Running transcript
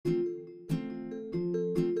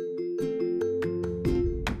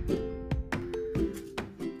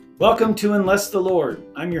Welcome to Unless the Lord.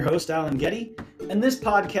 I'm your host, Alan Getty, and this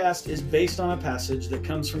podcast is based on a passage that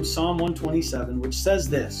comes from Psalm 127, which says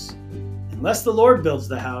this: Unless the Lord builds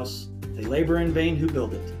the house, they labor in vain who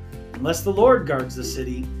build it. Unless the Lord guards the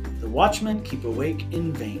city, the watchmen keep awake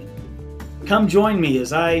in vain. Come join me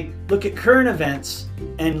as I look at current events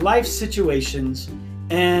and life situations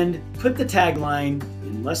and put the tagline,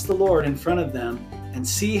 Unless the Lord, in front of them, and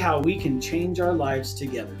see how we can change our lives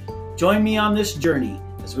together. Join me on this journey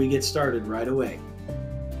as we get started right away.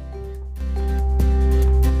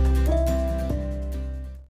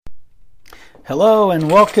 Hello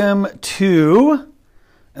and welcome to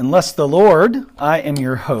Unless the Lord. I am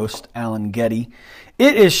your host, Alan Getty.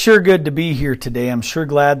 It is sure good to be here today. I'm sure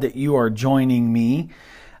glad that you are joining me.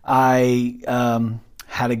 I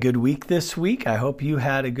had a good week this week. I hope you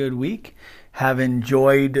had a good week. Have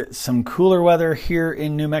enjoyed some cooler weather here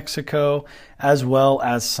in New Mexico, as well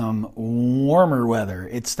as some warmer weather.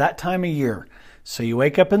 It's that time of year. So you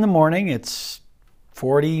wake up in the morning, it's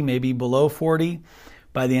 40, maybe below 40.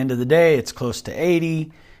 By the end of the day, it's close to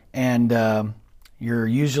 80. And you're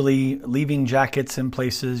usually leaving jackets in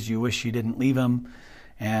places you wish you didn't leave them.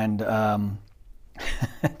 And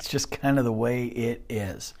it's just kind of the way it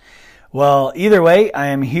is. Well, either way, I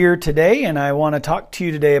am here today, and I want to talk to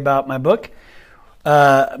you today about my book.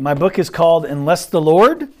 My book is called Unless the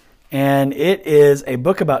Lord, and it is a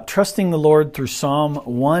book about trusting the Lord through Psalm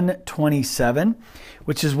 127,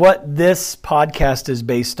 which is what this podcast is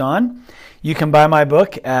based on. You can buy my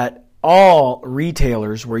book at all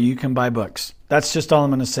retailers where you can buy books. That's just all I'm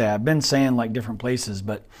going to say. I've been saying like different places,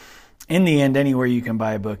 but in the end, anywhere you can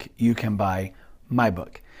buy a book, you can buy my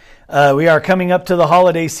book. We are coming up to the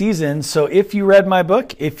holiday season, so if you read my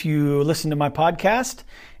book, if you listen to my podcast,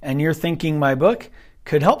 and you're thinking my book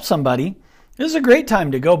could help somebody, this is a great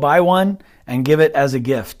time to go buy one and give it as a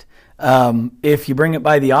gift. If you bring it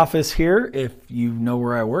by the office here, if you know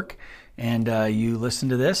where I work, and you listen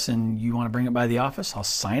to this and you want to bring it by the office, I'll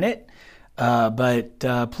sign it. But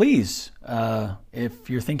please, if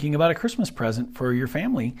you're thinking about a Christmas present for your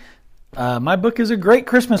family, my book is a great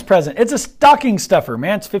Christmas present. It's a stocking stuffer,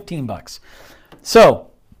 man. It's $15. So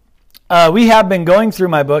we have been going through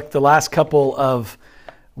my book the last couple of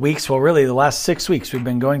weeks. Well, really the last 6 weeks we've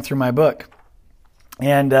been going through my book.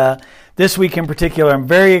 And this week in particular, I'm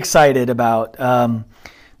very excited about.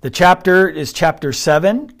 The chapter is chapter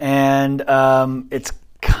 7, and it's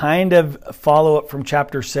kind of a follow-up from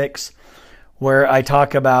chapter 6, where I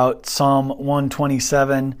talk about Psalm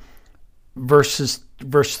 127, verse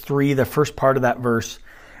 3, the first part of that verse.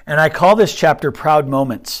 And I call this chapter Proud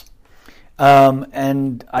Moments.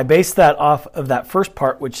 And I base that off of that first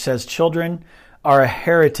part, which says, children are a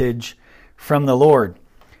heritage from the Lord.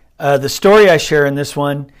 The story I share in this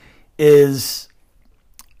one I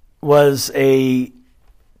was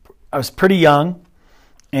pretty young,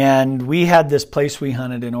 and we had this place we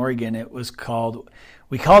hunted in Oregon.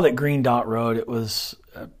 We called it Green Dot Road. It was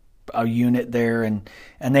a unit there, and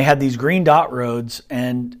they had these green dot roads,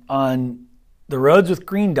 and on the roads with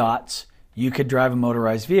green dots, you could drive a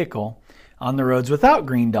motorized vehicle. On the roads without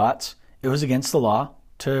green dots, it was against the law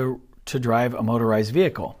to drive a motorized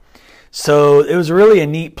vehicle. So it was really a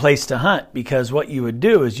neat place to hunt, because what you would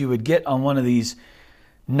do is you would get on one of these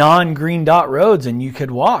non-green dot roads and you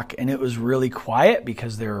could walk, and it was really quiet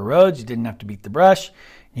because there were roads. You didn't have to beat the brush.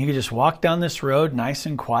 You could just walk down this road nice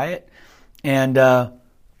and quiet, and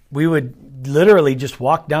we would literally just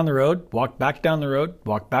walk down the road, walk back down the road,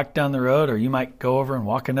 walk back down the road, or you might go over and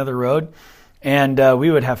walk another road. And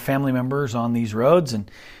we would have family members on these roads,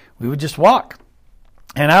 and we would just walk.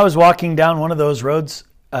 And I was walking down one of those roads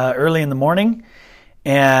early in the morning,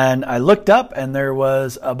 and I looked up, and there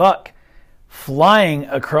was a buck flying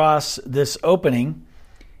across this opening,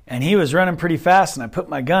 and he was running pretty fast, and I put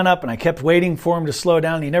my gun up, and I kept waiting for him to slow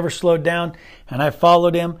down. He never slowed down, and I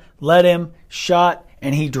followed him, led him, shot,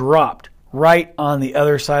 and he dropped right on the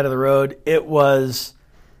other side of the road. It was,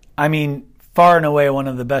 far and away one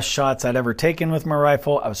of the best shots I'd ever taken with my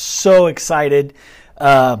rifle. I was so excited.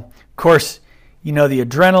 Of course, the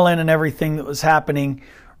adrenaline and everything that was happening.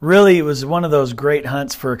 Really, it was one of those great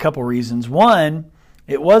hunts for a couple reasons. One,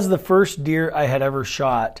 it was the first deer I had ever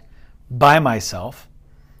shot by myself.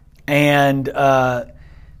 And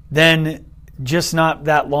then just not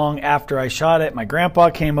that long after I shot it, my grandpa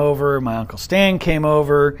came over, my Uncle Stan came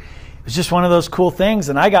over. It was just one of those cool things.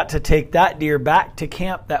 And I got to take that deer back to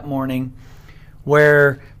camp that morning,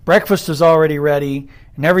 where breakfast was already ready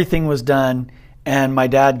and everything was done. And my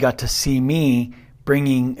dad got to see me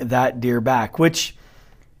bringing that deer back, which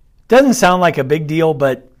doesn't sound like a big deal,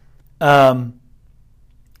 but in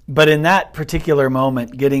that particular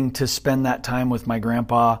moment, getting to spend that time with my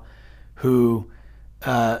grandpa who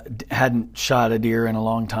hadn't shot a deer in a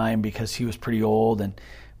long time because he was pretty old, and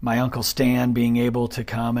my Uncle Stan being able to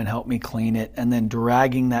come and help me clean it, and then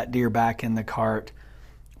dragging that deer back in the cart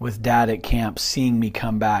with Dad at camp, seeing me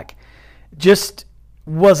come back, just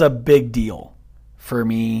was a big deal for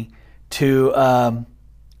me to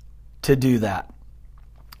do that.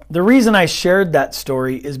 The reason I shared that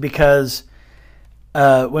story is because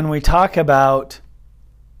when we talk about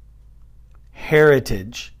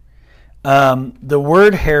heritage, the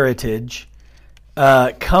word heritage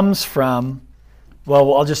comes from,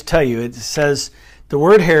 well, I'll just tell you, it says the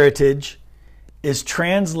word heritage is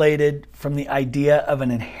translated from the idea of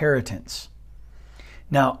an inheritance.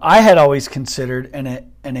 Now, I had always considered an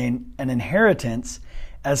inheritance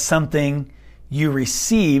as something you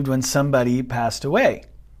received when somebody passed away.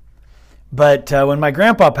 But when my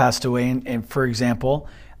grandpa passed away, and for example,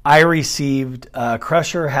 I received a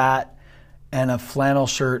Crusher hat and a flannel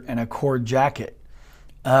shirt and a cord jacket.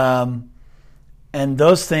 And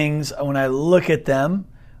those things, when I look at them,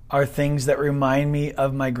 are things that remind me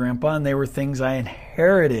of my grandpa, and they were things I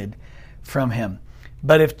inherited from him.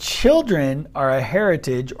 But if children are a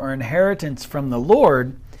heritage or inheritance from the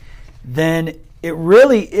Lord, then it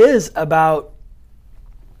really is about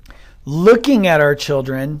looking at our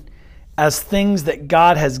children as things that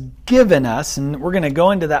God has given us. And we're going to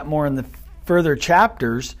go into that more in the further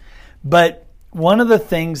chapters. But one of the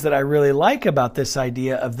things that I really like about this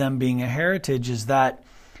idea of them being a heritage is that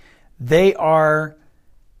they are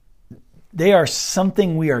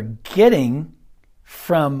something we are getting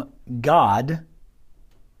from God,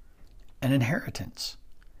 an inheritance.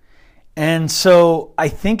 And so I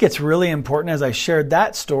think it's really important, as I shared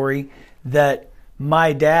that story, that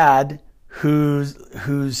my dad,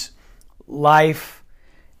 whose life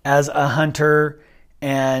as a hunter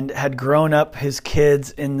and had grown up his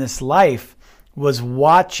kids in this life, was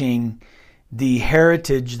watching the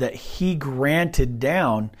heritage that he granted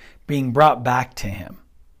down being brought back to him.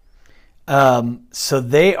 So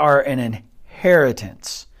they are an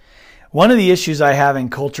inheritance. One of the issues I have in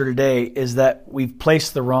culture today is that we've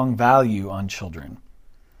placed the wrong value on children.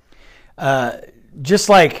 Just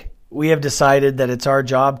like we have decided that it's our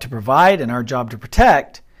job to provide and our job to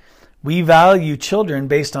protect, we value children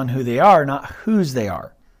based on who they are, not whose they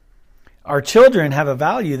are. Our children have a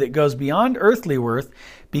value that goes beyond earthly worth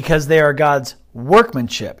because they are God's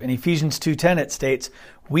workmanship. In Ephesians 2:10 it states,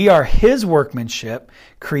 "We are His workmanship,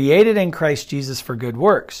 created in Christ Jesus for good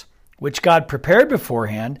works, which God prepared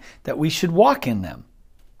beforehand that we should walk in them."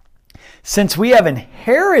 Since we have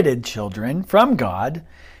inherited children from God,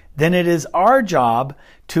 then it is our job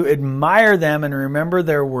to admire them and remember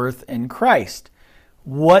their worth in Christ.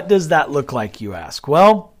 What does that look like, you ask?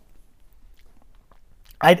 Well,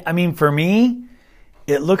 I mean, for me,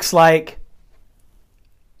 it looks like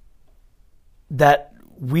that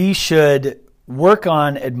we should work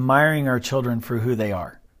on admiring our children for who they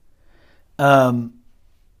are. I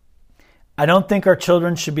don't think our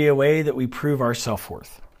children should be a way that we prove our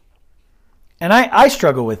self-worth. And I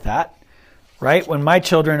struggle with that, right? When my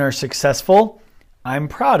children are successful, I'm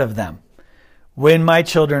proud of them. When my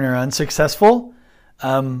children are unsuccessful,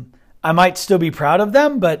 I might still be proud of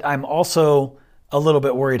them, but I'm also a little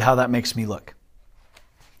bit worried how that makes me look.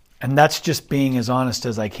 And that's just being as honest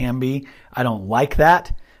as I can be. I don't like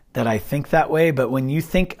that I think that way. But when you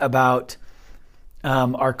think about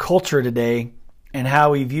our culture today and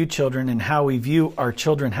how we view children and how we view our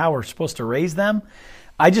children, how we're supposed to raise them,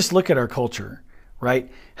 I just look at our culture,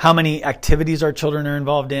 right? How many activities our children are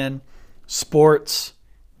involved in, sports,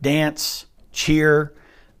 dance, cheer,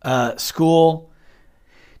 school.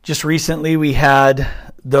 Just recently we had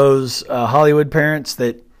those Hollywood parents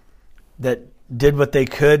that did what they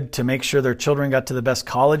could to make sure their children got to the best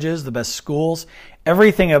colleges, the best schools.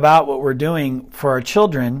 Everything about what we're doing for our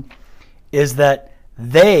children is that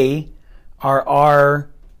they are our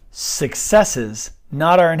successes,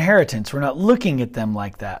 not our inheritance. We're not looking at them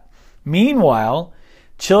like that. Meanwhile,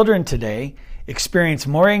 children today experience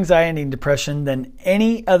more anxiety and depression than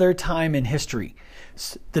any other time in history.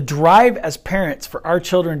 The drive as parents for our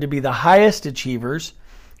children to be the highest achievers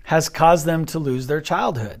has caused them to lose their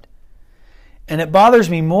childhood. And it bothers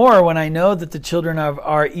me more when I know that the children of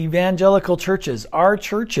our evangelical churches, our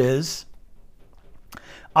churches,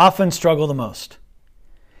 often struggle the most.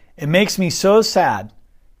 It makes me so sad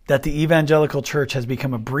that the evangelical church has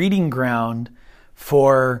become a breeding ground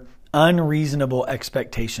for unreasonable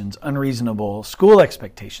expectations, unreasonable school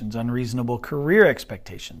expectations, unreasonable career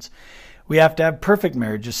expectations. We have to have perfect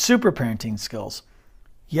marriages, super parenting skills.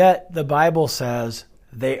 Yet the Bible says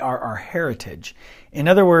they are our heritage. In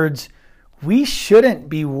other words, we shouldn't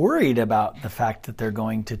be worried about the fact that they're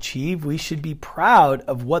going to achieve. We should be proud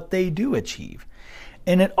of what they do achieve.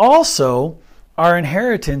 And it also, our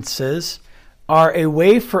inheritances are a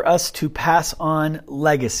way for us to pass on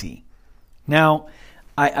legacy. Now,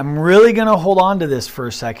 I'm really going to hold on to this for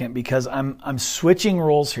a second because I'm switching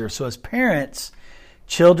roles here. So as parents,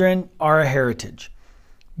 children are a heritage.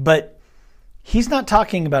 But he's not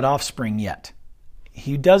talking about offspring yet.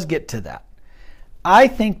 He does get to that. I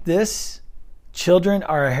think this, children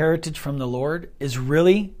are a heritage from the Lord, is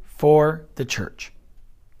really for the church.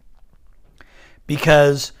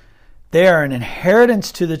 Because they are an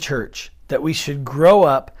inheritance to the church that we should grow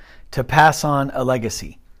up to pass on a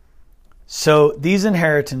legacy. So these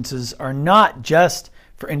inheritances are not just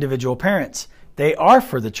for individual parents. They are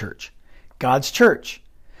for the church, God's church.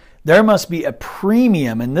 There must be a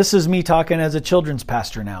premium, and this is me talking as a children's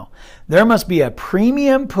pastor now. There must be a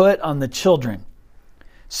premium put on the children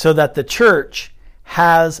so that the church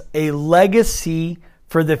has a legacy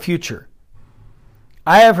for the future.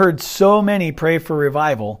 I have heard so many pray for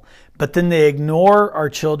revival, but then they ignore our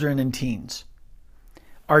children and teens.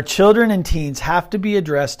 Our children and teens have to be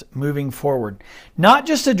addressed moving forward. Not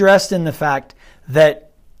just addressed in the fact that,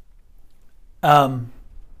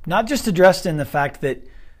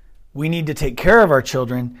 we need to take care of our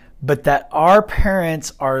children, but that our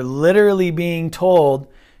parents are literally being told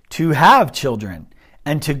to have children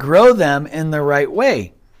and to grow them in the right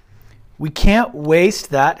way. We can't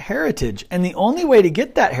waste that heritage. And the only way to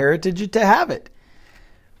get that heritage is to have it.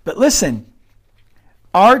 But listen,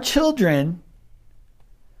 our children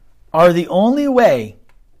are the only way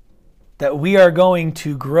that we are going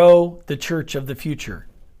to grow the church of the future.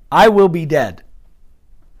 I will be dead,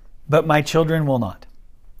 but my children will not.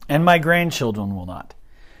 And my grandchildren will not.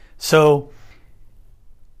 So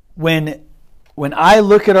when I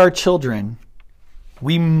look at our children,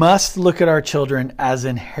 we must look at our children as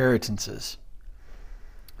inheritances.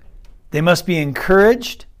 They must be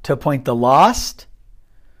encouraged to point the lost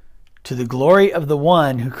to the glory of the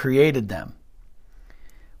one who created them.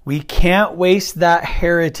 We can't waste that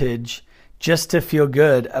heritage just to feel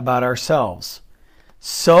good about ourselves.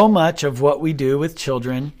 So much of what we do with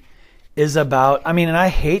children is about, and I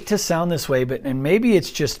hate to sound this way, and maybe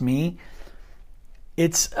it's just me,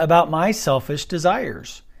 it's about my selfish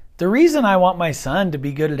desires. The reason I want my son to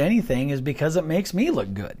be good at anything is because it makes me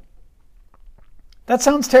look good. That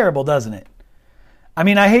sounds terrible, doesn't it?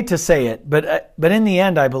 I hate to say it, but in the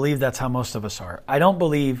end, I believe that's how most of us are. I don't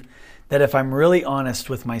believe that if I'm really honest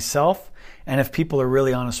with myself, and if people are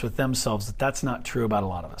really honest with themselves, that that's not true about a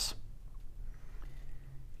lot of us.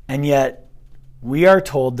 And yet, we are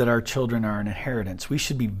told that our children are an inheritance. We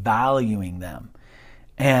should be valuing them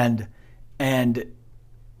and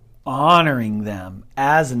honoring them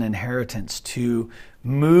as an inheritance to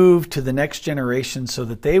move to the next generation so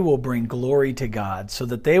that they will bring glory to God, so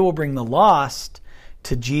that they will bring the lost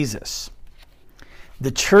to Jesus.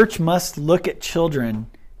 The church must look at children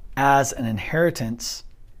as an inheritance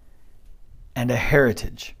and a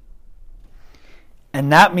heritage.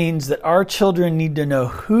 And that means that our children need to know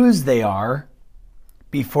whose they are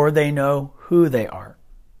before they know who they are.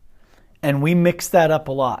 And we mix that up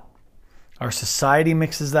a lot. Our society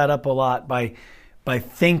mixes that up a lot by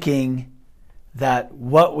thinking that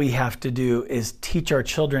what we have to do is teach our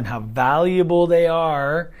children how valuable they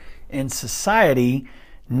are in society,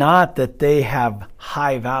 not that they have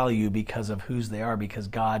high value because of whose they are, because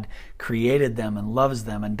God created them and loves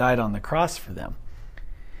them and died on the cross for them.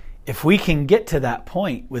 If we can get to that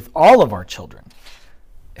point with all of our children,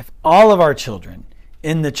 if all of our children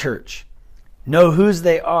in the church know whose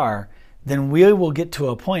they are, then we will get to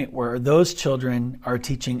a point where those children are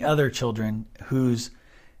teaching other children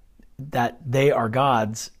that they are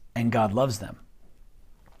God's and God loves them.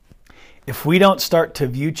 If we don't start to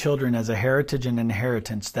view children as a heritage and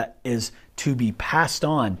inheritance that is to be passed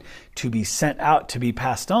on, to be sent out, to be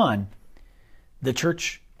passed on, the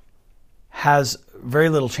church has very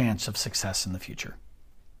little chance of success in the future.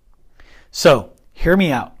 So, hear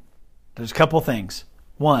me out. There's a couple things.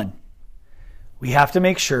 One, we have to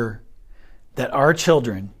make sure that our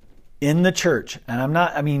children in the church, and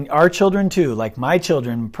our children too, like my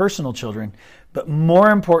children, personal children, but more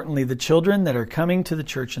importantly, the children that are coming to the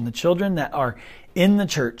church and the children that are in the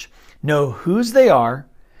church know whose they are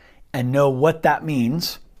and know what that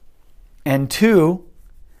means. And two,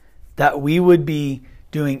 that we would be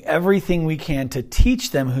doing everything we can to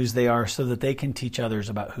teach them whose they are so that they can teach others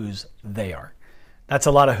about whose they are. That's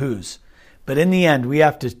a lot of whose. But in the end, we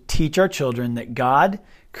have to teach our children that God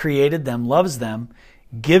created them, loves them,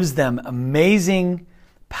 gives them amazing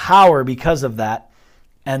power because of that,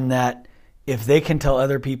 and that if they can tell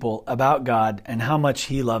other people about God and how much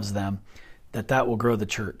He loves them, that will grow the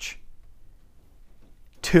church.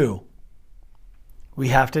 2, we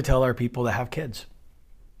have to tell our people to have kids.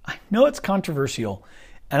 I know it's controversial,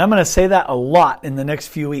 and I'm going to say that a lot in the next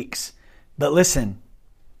few weeks. But listen,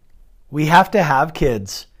 we have to have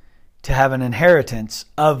kids to have an inheritance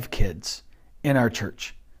of kids in our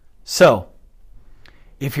church. So,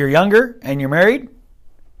 if you're younger and you're married,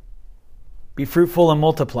 be fruitful and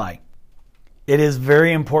multiply. It is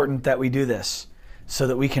very important that we do this so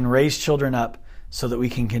that we can raise children up, so that we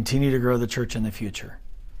can continue to grow the church in the future.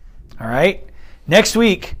 All right? Next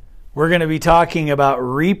week, we're going to be talking about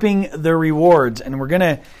reaping the rewards, and we're going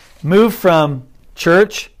to move from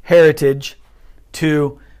church heritage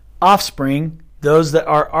to offspring, those that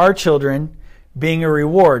are our children, being a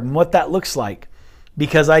reward, and what that looks like.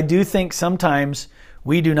 Because I do think sometimes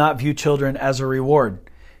we do not view children as a reward.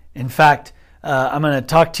 In fact, I'm going to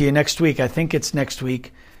talk to you next week. I think it's next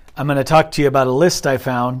week. I'm going to talk to you about a list I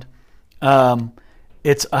found.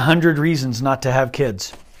 It's 100 reasons not to have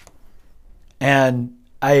kids. And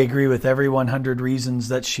I agree with every 100 reasons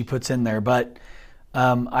that she puts in there. But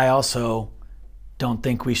I also don't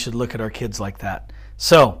think we should look at our kids like that.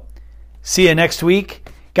 So, see you next week.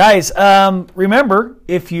 Guys, remember,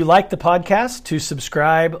 if you like the podcast, to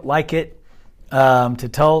subscribe, like it, to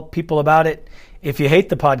tell people about it. If you hate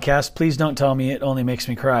the podcast, please don't tell me. It only makes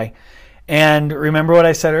me cry. And remember what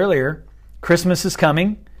I said earlier. Christmas is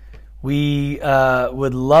coming. We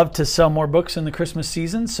would love to sell more books in the Christmas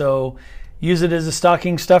season, so use it as a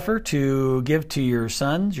stocking stuffer to give to your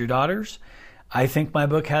sons, your daughters. I think my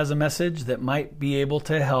book has a message that might be able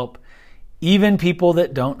to help even people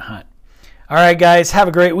that don't hunt. All right, guys, have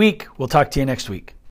a great week. We'll talk to you next week.